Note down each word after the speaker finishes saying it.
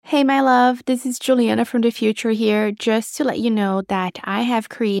Hey, my love, this is Juliana from the future here, just to let you know that I have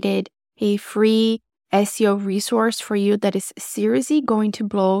created a free SEO resource for you that is seriously going to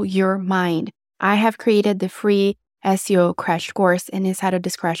blow your mind. I have created the free SEO crash course, and inside of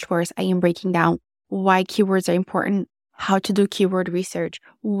this crash course, I am breaking down why keywords are important, how to do keyword research,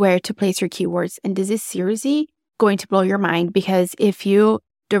 where to place your keywords. And this is seriously going to blow your mind, because if you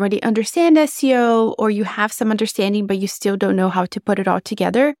don't really understand SEO or you have some understanding, but you still don't know how to put it all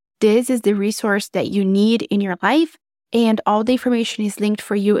together, this is the resource that you need in your life. And all the information is linked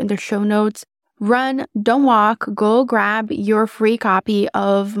for you in the show notes. Run, don't walk, go grab your free copy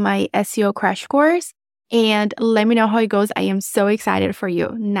of my SEO crash course and let me know how it goes. I am so excited for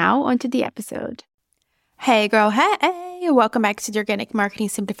you. Now onto the episode. Hey girl, hey, welcome back to the Organic Marketing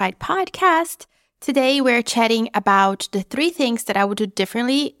Simplified podcast. Today, we're chatting about the 3 things that I would do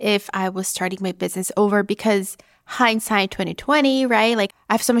differently if I was starting my business over, because hindsight 2020, right? Like,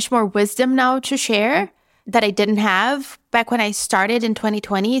 I have so much more wisdom now to share that I didn't have back when I started in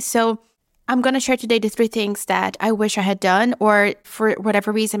 2020. So I'm going to share today the 3 things that I wish I had done, or for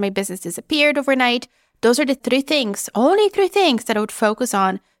whatever reason, my business disappeared overnight. Those are the 3 things, only 3 things that I would focus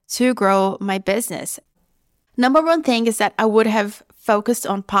on to grow my business. Number 1 thing is that I would have focused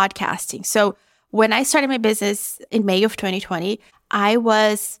on podcasting. So when I started my business in May of 2020, I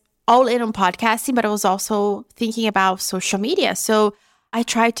was all in on podcasting, but I was also thinking about social media. So I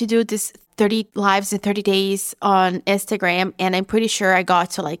tried to do this 30 lives in 30 days on Instagram, and I'm pretty sure I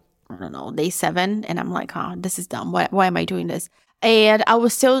got to day 7, and I'm like, this is dumb. Why am I doing this? And I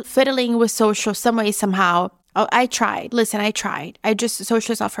was still fiddling with social some way, somehow. I tried. Listen, I tried.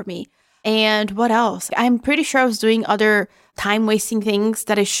 Social is not for me. And what else? I'm pretty sure I was doing other time-wasting things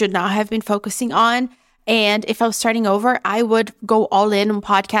that I should not have been focusing on. And if I was starting over, I would go all in on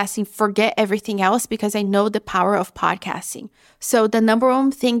podcasting, forget everything else, because I know the power of podcasting. So the number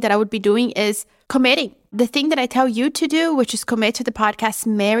 1 thing that I would be doing is committing. The thing that I tell you to do, which is commit to the podcast,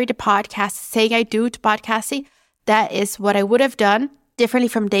 marry the podcast, say I do to podcasting. That is what I would have done differently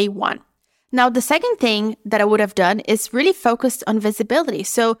from day 1. Now, the second thing that I would have done is really focused on visibility.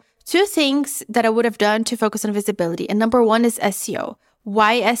 So 2 things that I would have done to focus on visibility. And number 1 is SEO.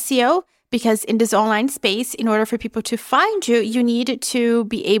 Why SEO? Because in this online space, in order for people to find you, you need to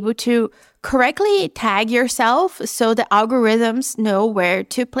be able to correctly tag yourself so the algorithms know where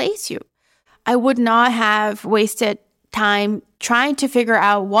to place you. I would not have wasted time trying to figure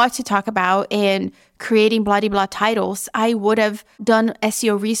out what to talk about and creating blah titles. I would have done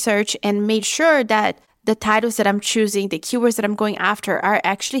SEO research and made sure that the titles that I'm choosing, the keywords that I'm going after, are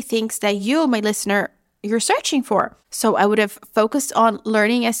actually things that you, my listener, you're searching for. So I would have focused on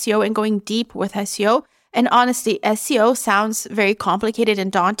learning SEO and going deep with SEO. And honestly, SEO sounds very complicated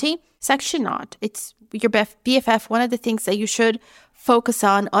and daunting. It's actually not. It's your BFF, one of the things that you should focus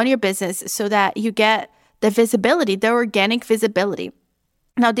on your business so that you get the visibility, the organic visibility.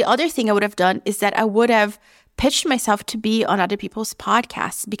 Now, the other thing I would have done is that I would have pitched myself to be on other people's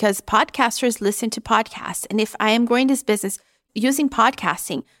podcasts, because podcasters listen to podcasts. And if I am growing this business using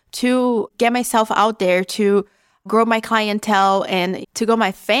podcasting to get myself out there, to grow my clientele and to grow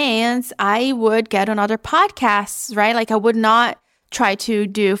my fans, I would get on other podcasts, right? Like, I would not try to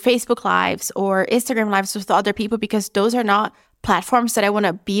do Facebook Lives or Instagram Lives with other people, because those are not platforms that I want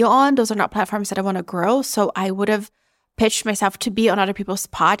to be on. Those are not platforms that I want to grow. So I would have pitched myself to be on other people's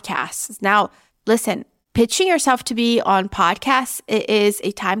podcasts. Now, listen, pitching yourself to be on podcasts is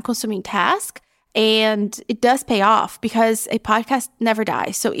a time-consuming task, and it does pay off, because a podcast never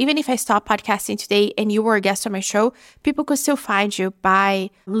dies. So even if I stop podcasting today and you were a guest on my show, people could still find you by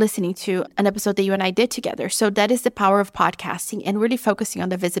listening to an episode that you and I did together. So that is the power of podcasting and really focusing on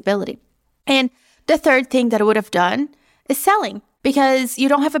the visibility. And the third thing that I would have done is selling, because you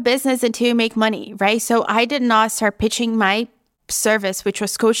don't have a business until you make money, right? So I did not start pitching my service, which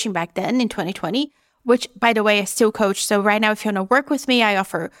was coaching back then in 2020, which, by the way, I still coach. So right now, if you want to work with me, I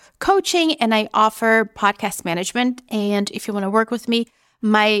offer coaching and I offer podcast management. And if you want to work with me,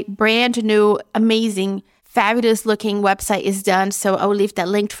 my brand new, amazing, fabulous looking website is done. So I will leave that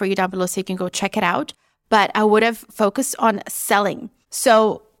linked for you down below so you can go check it out. But I would have focused on selling.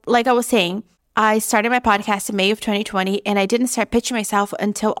 So like I was saying, I started my podcast in May of 2020, and I didn't start pitching myself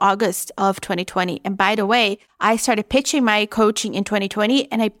until August of 2020. And by the way, I started pitching my coaching in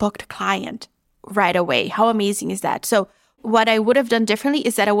 2020 and I booked a client right away. How amazing is that? So what I would have done differently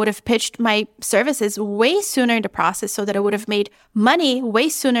is that I would have pitched my services way sooner in the process, so that I would have made money way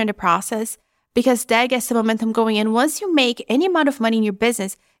sooner in the process, because that gets the momentum going. And once you make any amount of money in your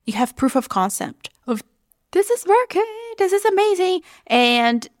business, you have proof of concept of this is working, this is amazing.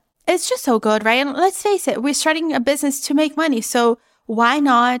 And it's just so good, right? And let's face it, we're starting a business to make money. So why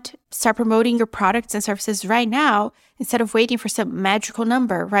not start promoting your products and services right now instead of waiting for some magical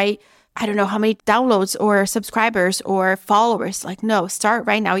number, right? I don't know how many downloads or subscribers or followers. Like, no, start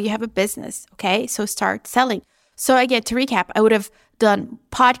right now. You have a business, okay? So start selling. So again, to recap, I would have done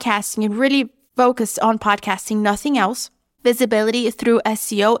podcasting and really focused on podcasting, nothing else. Visibility through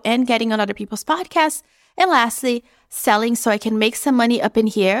SEO and getting on other people's podcasts. And lastly, selling so I can make some money up in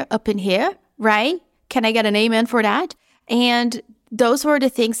here, right? Can I get an amen for that? And those were the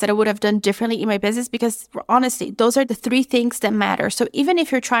things that I would have done differently in my business because honestly, those are the 3 things that matter. So even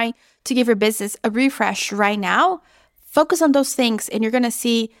if you're trying to give your business a refresh right now, focus on those things and you're going to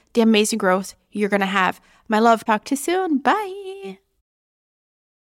see the amazing growth you're going to have. My love, talk to you soon. Bye.